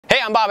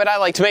Hey, I'm Bob at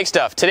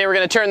ILikeToMakeStuff. Today we're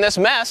going to turn this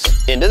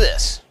mess into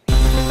this.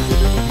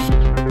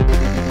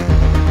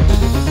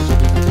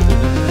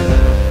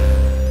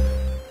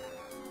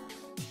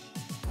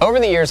 Over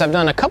the years, I've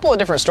done a couple of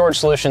different storage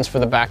solutions for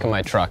the back of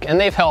my truck, and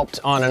they've helped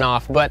on and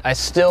off, but I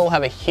still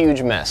have a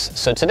huge mess.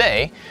 So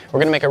today,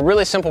 we're going to make a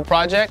really simple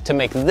project to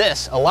make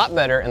this a lot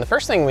better, and the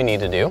first thing we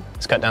need to do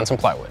is cut down some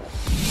plywood.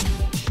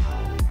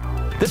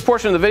 This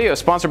portion of the video is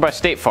sponsored by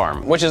State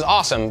Farm, Which is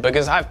awesome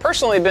because I've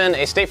personally been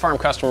a State Farm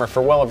customer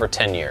for well over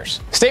 10 years.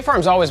 State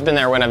Farm's always been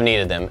there when I've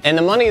needed them, and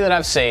the money that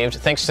I've saved,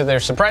 thanks to their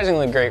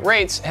surprisingly great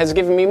rates, has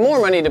given me more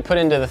money to put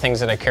into the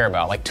things that I care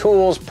about, like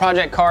tools,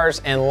 project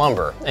cars, and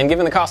lumber. And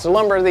given the cost of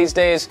lumber these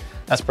days,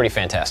 that's pretty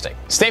fantastic.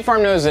 State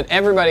Farm knows that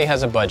everybody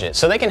has a budget,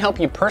 so they can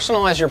help you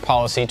personalize your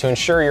policy to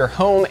ensure your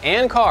home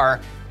and car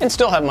and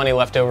still have money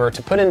left over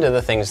to put into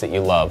the things that you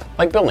love,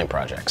 like building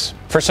projects.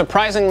 For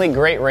surprisingly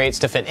great rates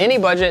to fit any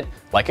budget,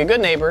 like a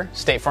good neighbor,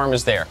 State Farm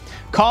is there.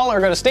 Call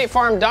or go to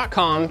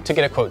statefarm.com to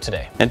get a quote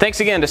today. and thanks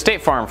again to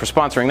State Farm for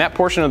sponsoring that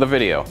portion of the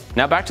video.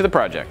 Now back to the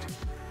project.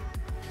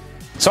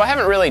 So I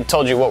haven't really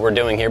told you what we're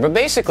doing here, but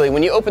basically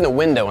when you open the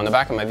window on the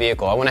back of my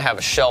vehicle, I want to have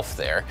a shelf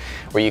there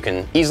where you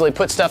can easily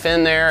put stuff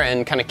in there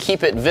and kind of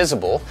keep it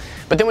visible.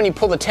 But then when you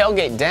pull the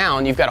tailgate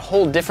down, you've got a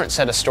whole different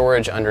set of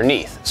storage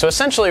underneath. So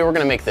essentially we're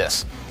going to make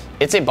this.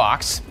 It's a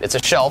box, it's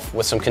a shelf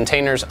with some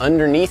containers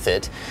underneath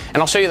it, and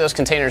I'll show you those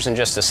containers in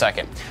just a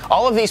second.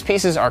 All of these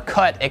pieces are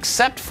cut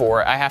except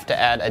for I have to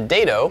add a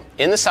dado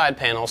in the side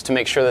panels to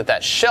make sure that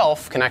that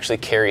shelf can actually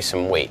carry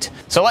some weight.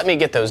 So let me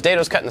get those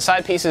dados cut in the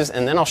side pieces,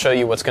 and then I'll show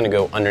you what's going to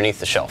go underneath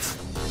the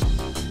shelf.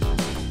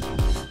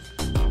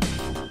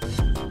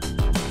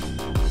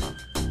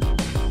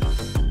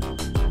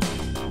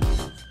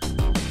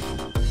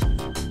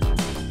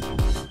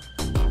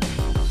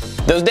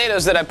 Those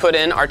dados that I put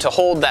in are to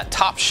hold that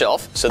top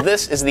shelf, so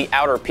this is the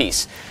outer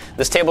piece.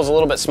 This table's a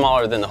little bit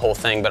smaller than the whole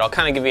thing, but I'll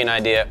kind of give you an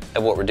idea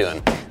of what we're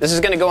doing. This is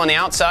going to go on the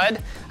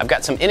outside. I've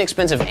got some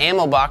inexpensive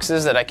ammo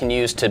boxes that I can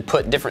use to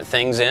put different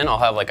things in. I'll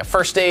have like a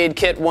first aid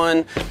kit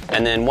one,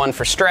 and then one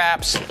for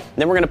straps.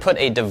 Then we're going to put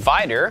a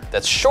divider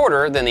that's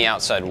shorter than the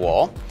outside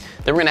wall.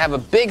 Then we're going to have a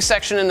big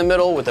section in the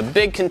middle with a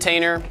big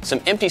container, some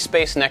empty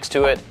space next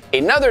to it,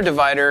 another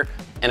divider,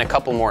 and a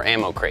couple more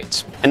ammo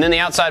crates. And then the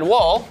outside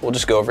wall will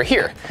just go over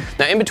here.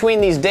 Now in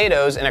between these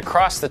dados and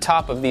across the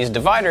top of these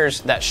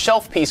dividers, that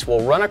shelf piece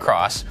will run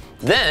across.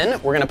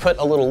 Then we're gonna put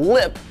a little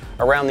lip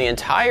around the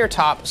entire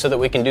top so that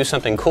we can do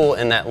something cool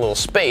in that little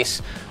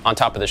space on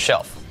top of the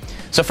shelf.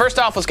 So first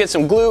off, let's get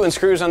some glue and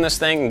screws on this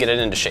thing and get it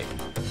into shape.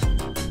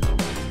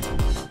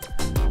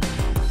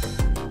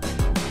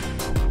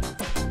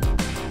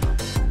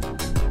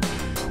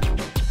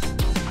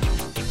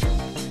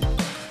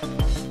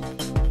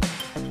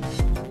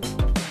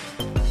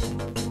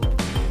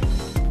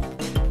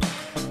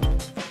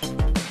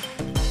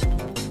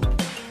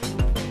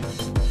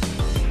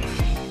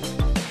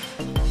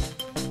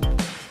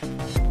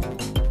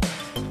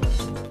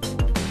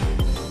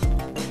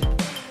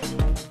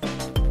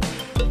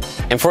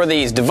 And for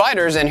these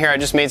dividers in here, I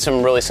just made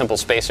some really simple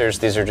spacers.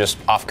 These are just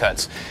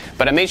offcuts.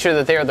 But I made sure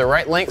that they are the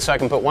right length so I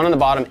can put one on the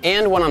bottom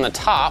and one on the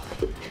top.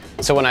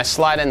 So when I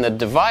slide in the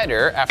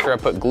divider, after I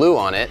put glue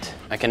on it,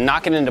 I can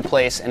knock it into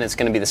place and it's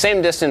gonna be the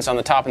same distance on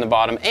the top and the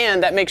bottom,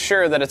 and that makes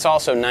sure that it's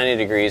also 90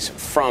 degrees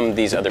from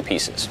these other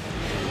pieces.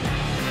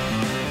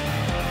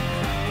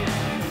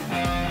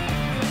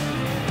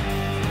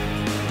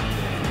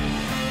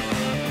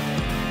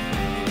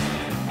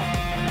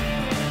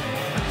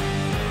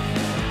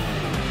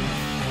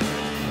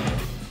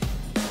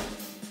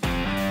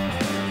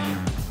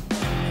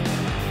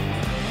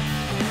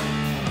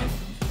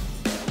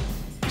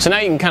 So now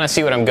you can kind of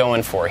see what I'm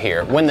going for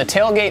here. When the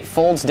tailgate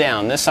folds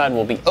down, this side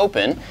will be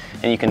open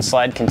and you can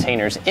slide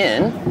containers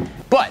in,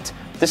 but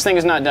this thing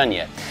is not done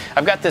yet.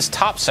 I've got this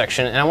top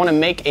section and I want to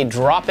make a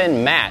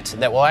drop-in mat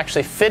that will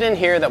actually fit in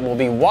here, that will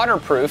be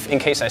waterproof in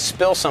case I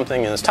spill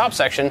something in this top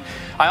section.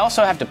 I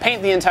also have to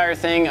paint the entire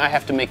thing. I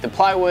have to make the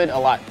plywood a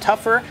lot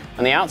tougher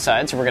on the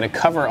outside, so we're going to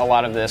cover a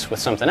lot of this with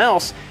something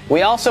else.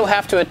 We also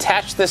have to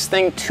attach this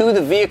thing to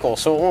the vehicle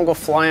so it won't go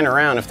flying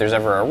around if there's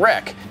ever a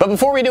wreck. But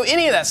before we do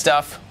any of that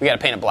stuff, we got to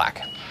paint it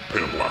black.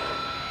 Paint it black.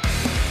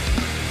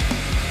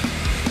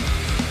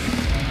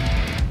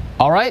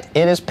 All right,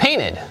 it is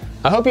painted.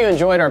 I hope you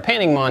enjoyed our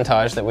painting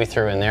montage that we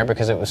threw in there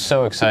because it was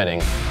so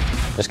exciting.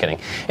 Just kidding.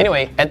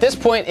 Anyway, at this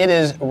point it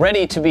is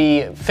ready to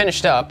be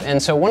finished up,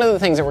 and so one of the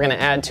things that we're going to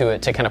add to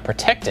it to kind of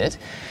protect it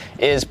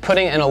is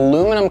putting an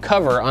aluminum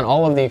cover on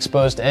all of the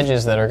exposed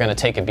edges that are going to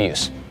take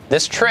abuse.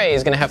 This tray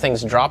is going to have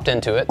things dropped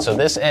into it, so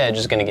this edge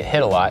is going to get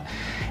hit a lot.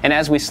 And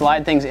as we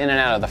slide things in and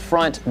out of the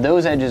front,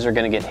 those edges are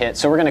going to get hit.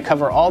 So we're going to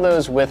cover all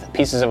those with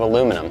pieces of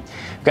aluminum.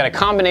 We've got a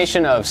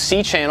combination of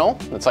C-channel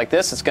that's like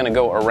this. It's going to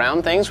go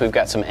around things. We've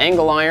got some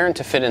angle iron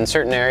to fit in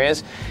certain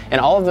areas. And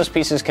all of those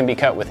pieces can be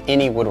cut with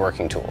any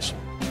woodworking tools.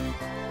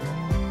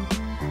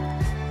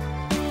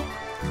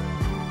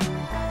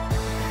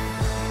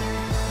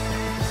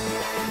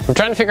 I'm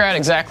trying to figure out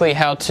exactly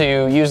how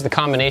to use the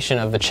combination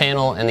of the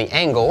channel and the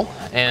angle,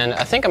 and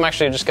I think I'm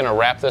actually just going to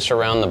wrap this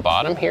around the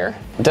bottom here.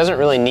 It doesn't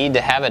really need to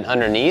have it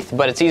underneath,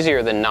 but it's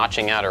easier than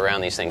notching out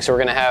around these things. So we're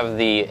going to have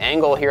the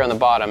angle here on the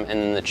bottom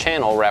and then the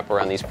channel wrap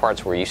around these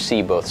parts where you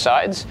see both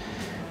sides.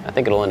 I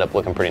think it'll end up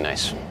looking pretty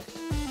nice.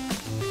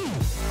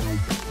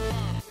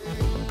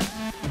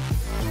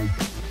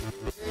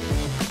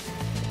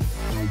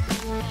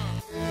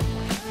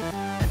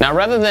 Now,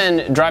 rather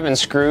than driving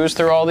screws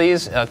through all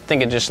these, I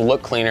think it'd just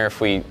look cleaner if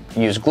we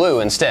use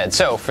glue instead.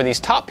 So for these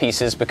top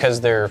pieces,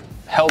 because they're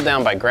held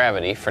down by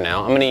gravity for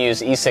now, I'm going to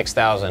use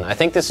E6000. I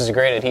think this is a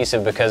great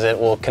adhesive because it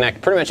will connect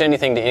pretty much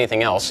anything to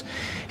anything else.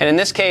 And in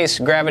this case,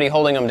 gravity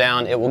holding them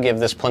down, it will give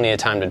this plenty of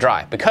time to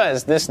dry,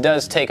 because this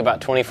does take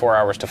about 24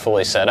 hours to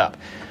fully set up.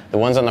 The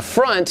ones on the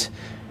front,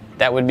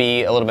 that would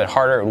be a little bit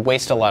harder, it would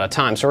waste a lot of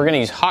time. So we're going to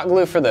use hot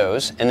glue for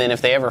those, and then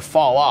if they ever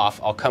fall off,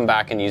 I'll come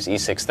back and use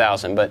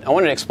E6000. But I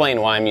wanted to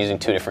explain why I'm using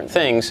two different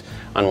things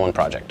on one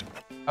project.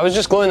 I was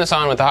just gluing this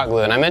on with the hot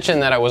glue, and I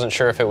mentioned that I wasn't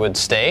sure if it would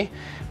stay,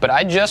 but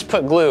I just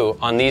put glue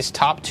on these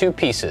top two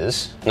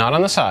pieces, not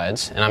on the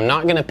sides, and I'm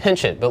not going to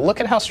pinch it, but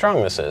look at how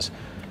strong this is.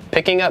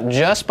 Picking up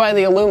just by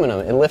the aluminum,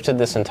 it lifted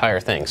this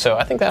entire thing. So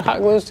I think that hot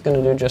glue is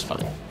going to do just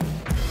fine.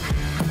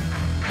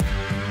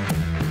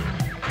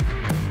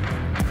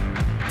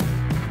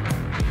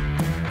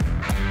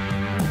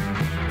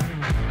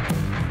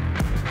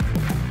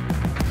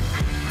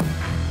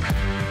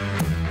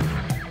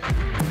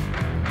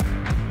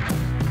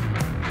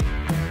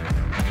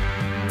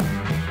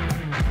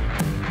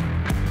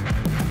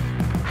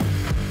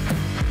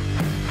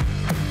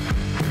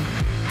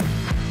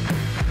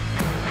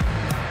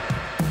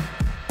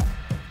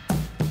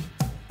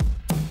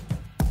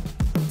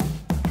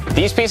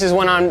 These pieces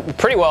went on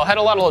pretty well. Had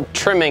a lot of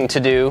trimming to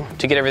do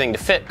to get everything to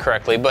fit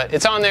correctly, but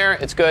it's on there,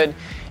 it's good.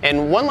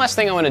 And one last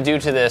thing I want to do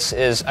to this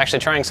is actually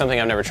trying something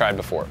I've never tried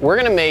before. We're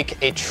going to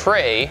make a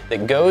tray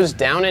that goes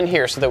down in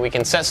here so that we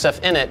can set stuff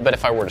in it, but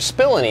if I were to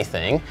spill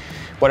anything,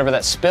 whatever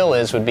that spill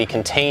is would be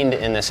contained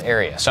in this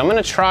area. So I'm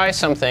going to try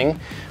something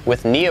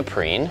with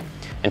neoprene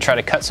and try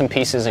to cut some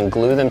pieces and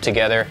glue them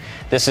together.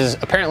 This is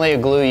apparently a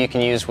glue you can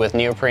use with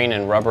neoprene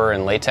and rubber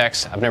and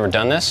latex. I've never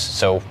done this,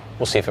 so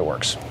we'll see if it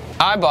works.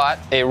 I bought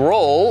a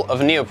roll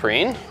of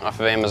neoprene off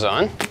of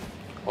Amazon.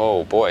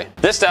 Oh boy.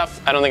 This stuff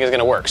I don't think is going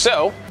to work.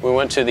 So we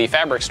went to the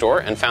fabric store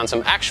and found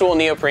some actual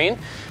neoprene.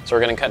 So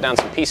we're going to cut down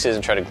some pieces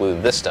and try to glue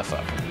this stuff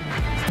up.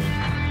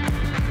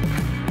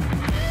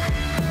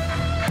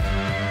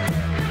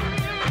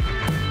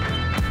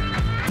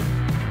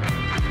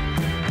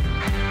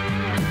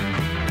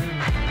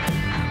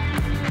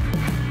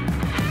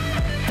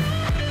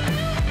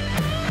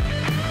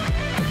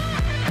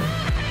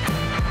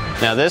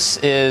 Now this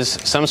is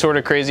some sort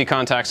of crazy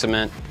contact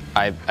cement.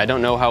 I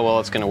don't know how well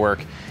it's going to work,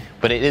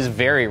 but it is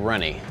very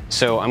runny.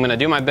 So I'm going to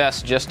do my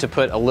best just to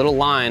put a little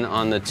line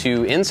on the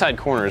two inside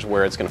corners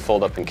where it's going to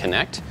fold up and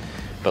connect.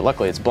 But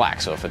luckily it's black,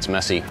 so if it's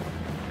messy, it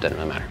doesn't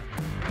really matter.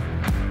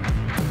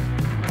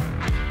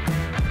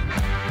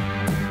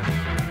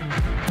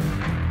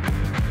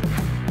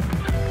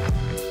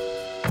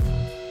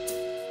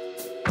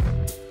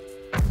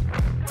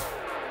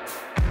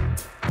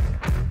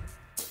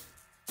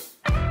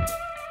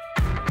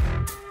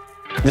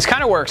 This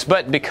kind of works,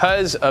 but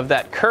because of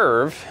that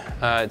curve,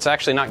 it's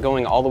actually not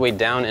going all the way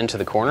down into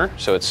the corner,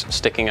 so it's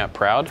sticking up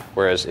proud,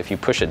 whereas if you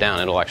push it down,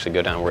 it'll actually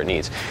go down where it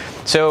needs.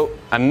 So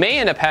I may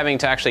end up having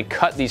to actually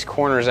cut these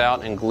corners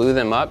out and glue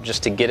them up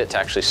just to get it to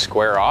actually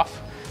square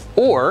off,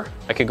 or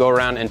I could go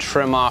around and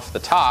trim off the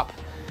top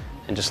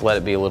and just let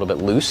it be a little bit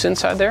loose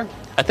inside there.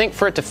 I think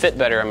for it to fit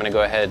better, I'm going to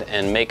go ahead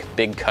and make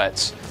big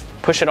cuts,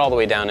 push it all the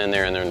way down in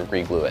there, and then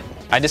re-glue it.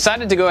 I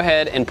decided to go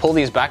ahead and pull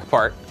these back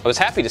apart. I was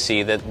happy to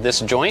see that this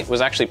joint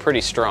was actually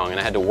pretty strong, and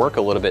I had to work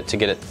a little bit to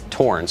get it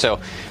torn. So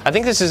I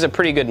think this is a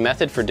pretty good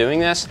method for doing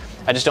this.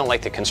 I just don't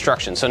like the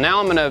construction. So now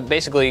I'm going to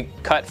basically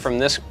cut from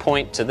this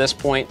point to this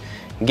point,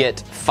 get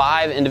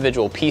 5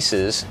 individual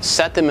pieces,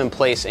 set them in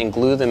place, and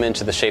glue them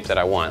into the shape that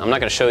I want. I'm not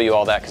going to show you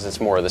all that because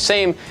it's more of the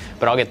same,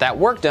 but I'll get that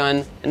work done,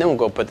 and then we'll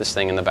go put this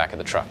thing in the back of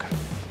the truck.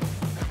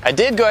 I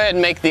did go ahead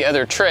and make the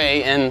other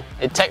tray, and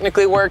it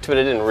technically worked, but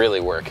it didn't really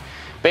work.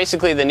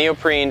 Basically, the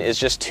neoprene is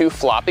just too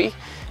floppy.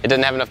 It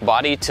doesn't have enough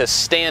body to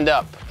stand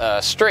up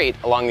straight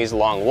along these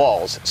long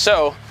walls.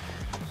 So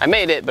I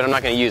made it, but I'm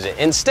not going to use it.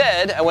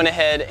 Instead, I went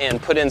ahead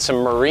and put in some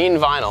marine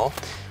vinyl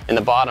in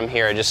the bottom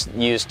here. I just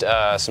used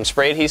some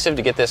spray adhesive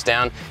to get this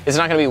down. It's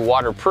not going to be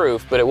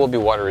waterproof, but it will be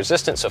water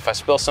resistant. So if I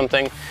spill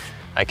something,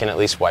 I can at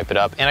least wipe it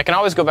up. And I can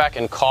always go back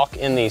and caulk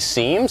in these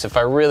seams if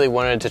I really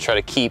wanted to try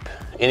to keep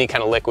any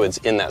kind of liquids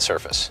in that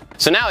surface.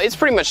 So now it's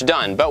pretty much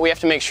done, but we have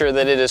to make sure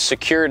that it is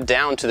secured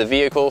down to the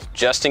vehicle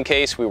just in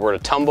case we were to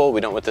tumble. We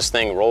don't want this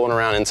thing rolling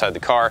around inside the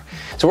car.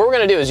 So what we're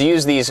gonna do is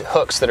use these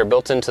hooks that are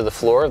built into the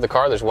floor of the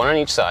car. There's one on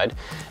each side.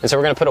 And so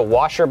we're gonna put a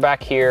washer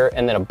back here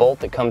and then a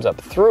bolt that comes up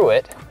through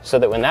it so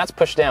that when that's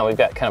pushed down, we've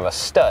got kind of a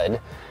stud.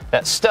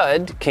 That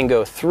stud can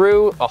go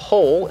through a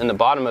hole in the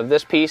bottom of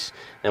this piece,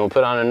 and we'll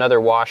put on another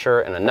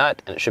washer and a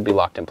nut, and it should be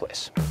locked in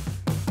place.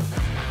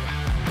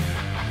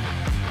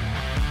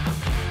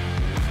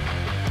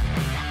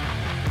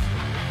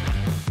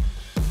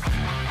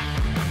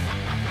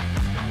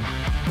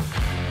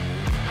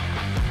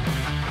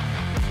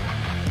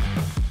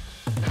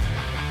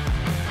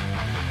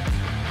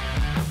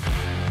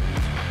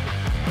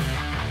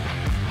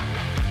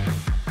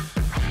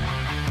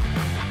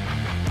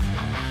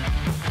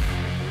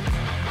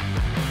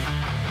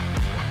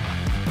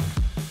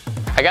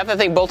 I got that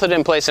thing bolted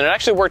in place and it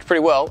actually worked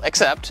pretty well,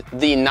 except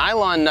the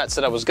nylon nuts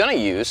that I was gonna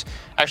use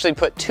actually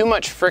put too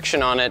much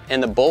friction on it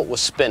and the bolt was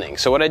spinning.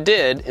 So what I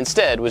did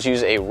instead was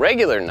use a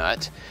regular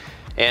nut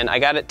and I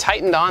got it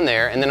tightened on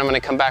there, and then I'm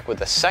gonna come back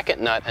with a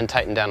second nut and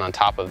tighten down on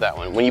top of that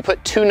one. When you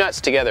put two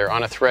nuts together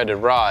on a threaded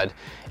rod,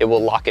 it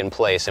will lock in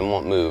place and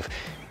won't move.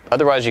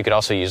 Otherwise, you could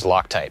also use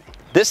Loctite.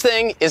 This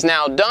thing is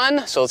now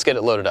done, so let's get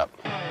it loaded up.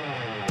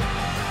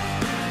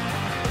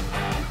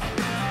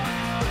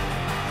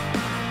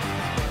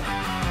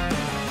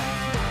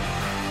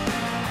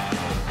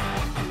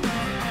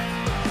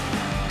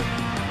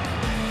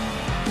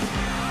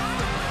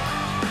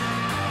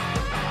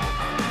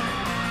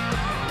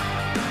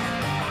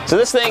 So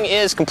this thing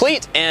is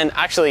complete, and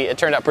actually it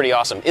turned out pretty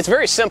awesome. It's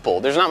very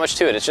simple, there's not much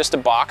to it, it's just a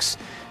box,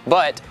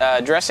 but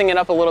dressing it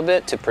up a little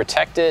bit to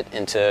protect it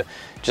and to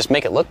just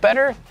make it look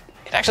better,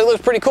 it actually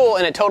looks pretty cool,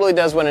 and it totally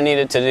does what it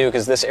needed to do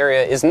because this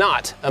area is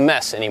not a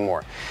mess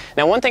anymore.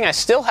 Now, one thing I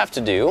still have to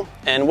do,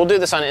 and we'll do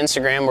this on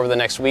Instagram over the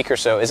next week or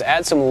so, is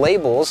add some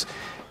labels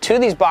to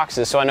these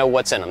boxes so I know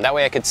what's in them. That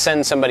way I could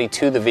send somebody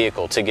to the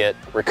vehicle to get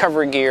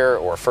recovery gear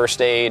or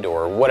first aid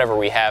or whatever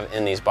we have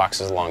in these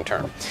boxes long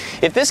term.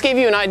 If this gave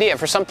you an idea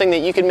for something that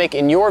you could make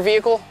in your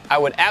vehicle, I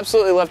would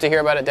absolutely love to hear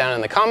about it down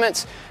in the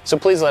comments, so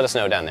please let us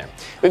know down there.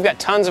 We've got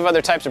tons of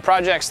other types of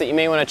projects that you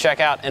may want to check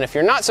out, and if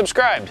you're not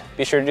subscribed,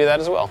 be sure to do that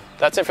as well.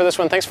 That's it for this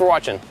one. Thanks for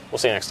watching. We'll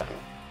see you next time.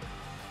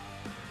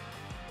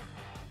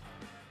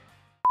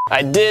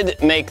 I did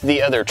make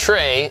the other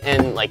tray,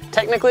 and like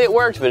technically it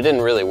worked, but it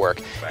didn't really work.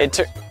 Right.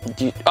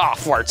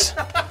 Farts.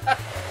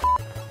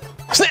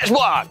 Snatch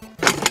block!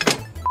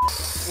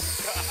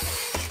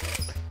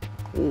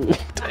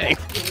 Dang.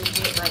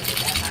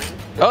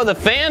 Oh, the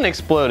fan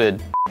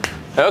exploded.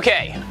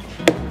 Okay.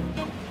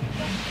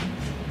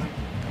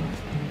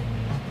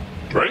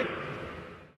 Ready?